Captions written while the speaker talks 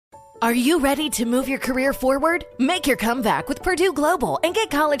Are you ready to move your career forward? Make your comeback with Purdue Global and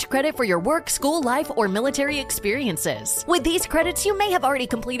get college credit for your work, school, life, or military experiences. With these credits, you may have already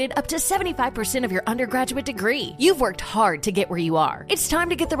completed up to 75% of your undergraduate degree. You've worked hard to get where you are. It's time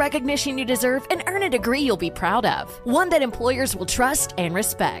to get the recognition you deserve and earn a degree you'll be proud of, one that employers will trust and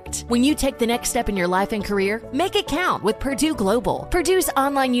respect. When you take the next step in your life and career, make it count with Purdue Global, Purdue's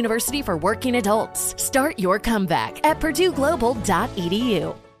online university for working adults. Start your comeback at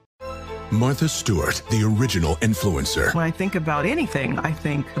purdueglobal.edu. Martha Stewart, the original influencer. When I think about anything, I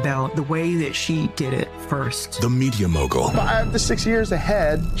think about the way that she did it first. The media mogul. 5 to 6 years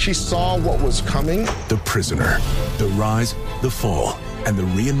ahead, she saw what was coming. The prisoner. The rise, the fall, and the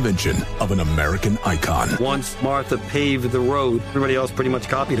reinvention of an American icon. Once Martha paved the road, everybody else pretty much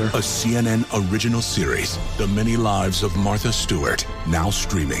copied her. A CNN original series, The Many Lives of Martha Stewart, now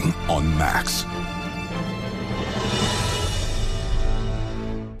streaming on Max.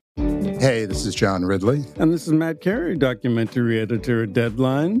 Hey, this is John Ridley. And this is Matt Carey, documentary editor at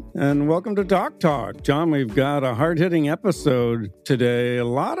Deadline. And welcome to Doc Talk. John, we've got a hard-hitting episode today. A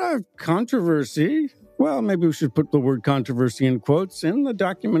lot of controversy. Well, maybe we should put the word controversy in quotes in the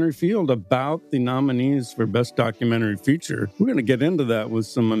documentary field about the nominees for Best Documentary Feature. We're going to get into that with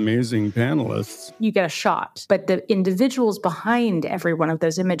some amazing panelists. You get a shot, but the individuals behind every one of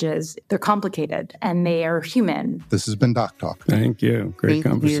those images, they're complicated and they are human. This has been Doc Talk. Thank you. Great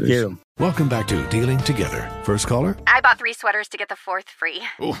conversation. Thank you. Welcome back to Dealing Together. First caller? I bought 3 sweaters to get the 4th free.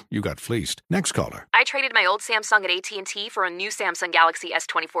 Oh, you got fleeced. Next caller? I traded my old Samsung at AT&T for a new Samsung Galaxy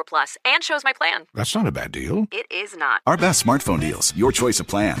S24 Plus and chose my plan. That's not a bad deal. It is not. Our best smartphone deals, your choice of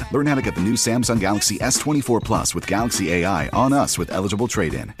plan. Learn how to get the new Samsung Galaxy S24 Plus with Galaxy AI on us with eligible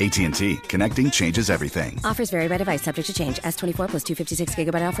trade-in. AT&T. Connecting changes everything. Offers vary by device. Subject to change. S24 plus 256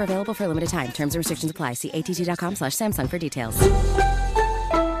 gigabyte offer available for a limited time. Terms and restrictions apply. See att.com/Samsung for details.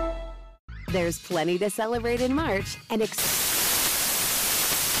 There's plenty to celebrate in March and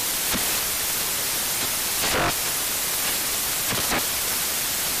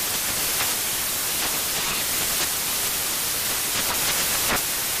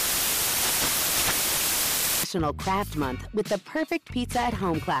National Craft Month with the perfect pizza at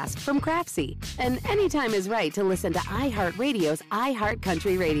home class from Craftsy. And anytime is right to listen to iHeartRadio's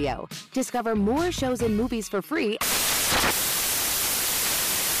iHeartCountry Radio. Discover more shows and movies for free.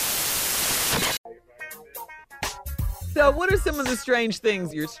 So what are some of the strange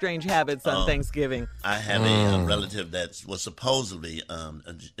things, your strange habits on Thanksgiving? I have a relative that was supposedly,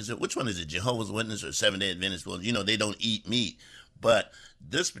 which one is it, Jehovah's Witness or Seventh-day Adventist? Well, you know, they don't eat meat. But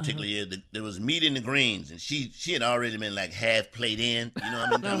this particular year, there was meat in the greens, and she had already been like half plate in. You know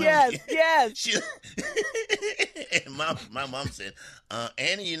what I mean? Yes. And my mom said,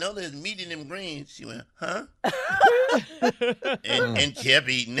 Annie, you know there's meat in them greens. She went, huh? and kept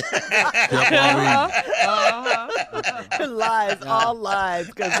eating. Lies, all lies,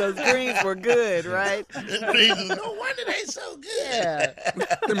 because those greens were good, right? Greens, no wonder they so good. Yeah.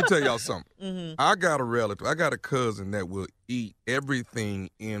 Let me tell y'all something. Mm-hmm. I got a relative, I got a cousin that will eat everything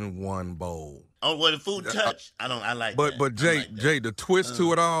in one bowl. Oh, well, the food touch. I like that. But Jay, the twist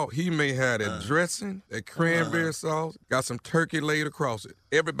to it all, he may have that dressing, that cranberry sauce, got some turkey laid across it.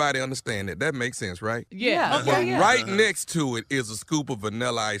 Everybody understand that. That makes sense, right? Yeah. Okay, but right next to it is a scoop of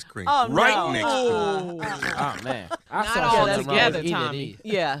vanilla ice cream. Oh, right next to it. Oh, man. I Not saw all something together, wrong Tommy.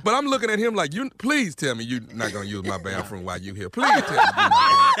 Yeah. But I'm looking at him like, please tell me you're not going to use my bathroom while you're here. Please tell me you're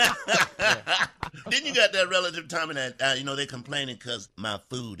not going to. Then you got that relative, Tommy, that, they're complaining because my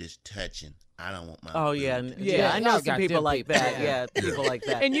food is touching. I don't want my food. Yeah. I know some people like that. Yeah, people like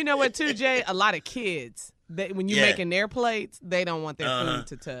that. And you know what, too, Jay? A lot of kids, when you're making their plates, they don't want their food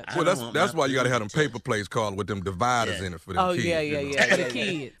to touch. Well, that's why you got to have them paper plates called with them dividers in it for them kids. Yeah. For the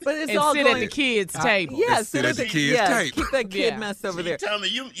kids. But it's and all sit going at the kids' table. Yeah, sit at the kids' table. Keep that kid mess over there. Tommy,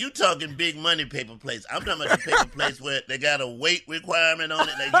 you talking big money paper plates. I'm talking about the paper plates where they got a weight requirement on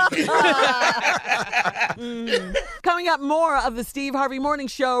it. Like you can't. Coming up, more of the Steve Harvey Morning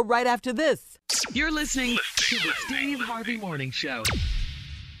Show right after this. You're listening to the Steve Harvey Morning Show.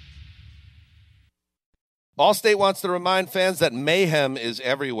 Allstate wants to remind fans that mayhem is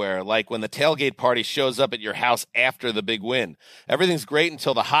everywhere, like when the tailgate party shows up at your house after the big win. Everything's great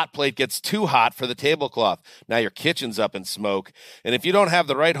until the hot plate gets too hot for the tablecloth. Now your kitchen's up in smoke. And if you don't have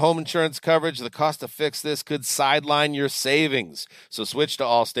the right home insurance coverage, the cost to fix this could sideline your savings. So switch to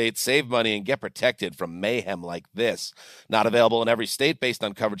Allstate, save money, and get protected from mayhem like this. Not available in every state based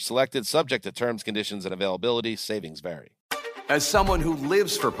on coverage selected, subject to terms, conditions, and availability. Savings vary. As someone who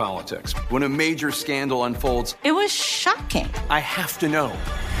lives for politics, when a major scandal unfolds, It was shocking. I have to know,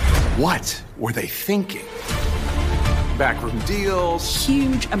 what were they thinking? Backroom deals.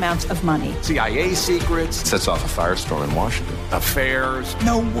 Huge amounts of money. CIA secrets. Sets off a firestorm in Washington. Affairs.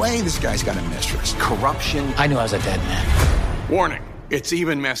 No way this guy's got a mistress. Corruption. I knew I was a dead man. Warning, it's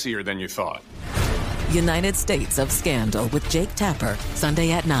even messier than you thought. United States of Scandal with Jake Tapper,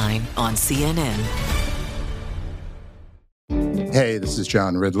 Sunday at 9 on CNN. Hey, this is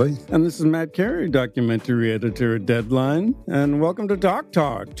John Ridley. And this is Matt Carey, documentary editor at Deadline. And welcome to Talk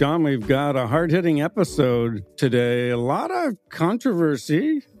Talk. John, we've got a hard-hitting episode today. A lot of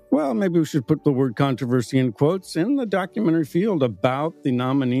controversy. Well, maybe we should put the word controversy in quotes in the documentary field about the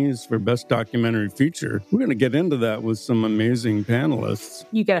nominees for Best Documentary Feature. We're going to get into that with some amazing panelists.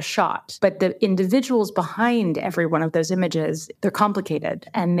 You get a shot, but the individuals behind every one of those images, they're complicated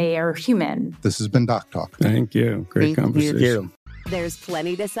and they are human. This has been Doc Talk. Thank you. Great conversation. Thank you. There's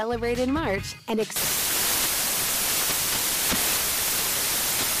plenty to celebrate in March and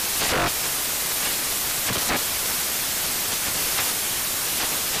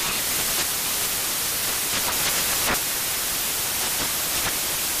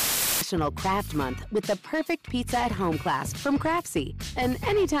National Craft Month with the perfect pizza at home class from Craftsy. And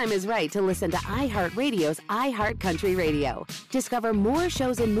anytime is right to listen to iHeartRadio's iHeart Country Radio. Discover more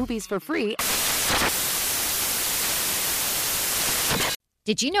shows and movies for free.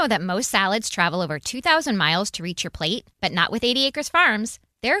 Did you know that most salads travel over 2,000 miles to reach your plate? But not with 80 Acres Farms.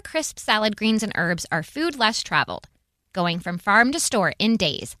 Their crisp salad greens and herbs are food less traveled, going from farm to store in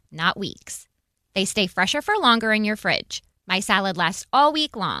days, not weeks. They stay fresher for longer in your fridge. My salad lasts all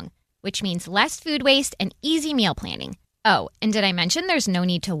week long, which means less food waste and easy meal planning. Oh, and did I mention there's no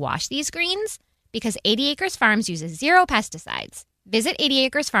need to wash these greens? Because 80 Acres Farms uses 0 pesticides. Visit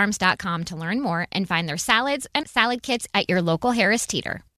 80acresfarms.com to learn more and find their salads and salad kits at your local Harris Teeter.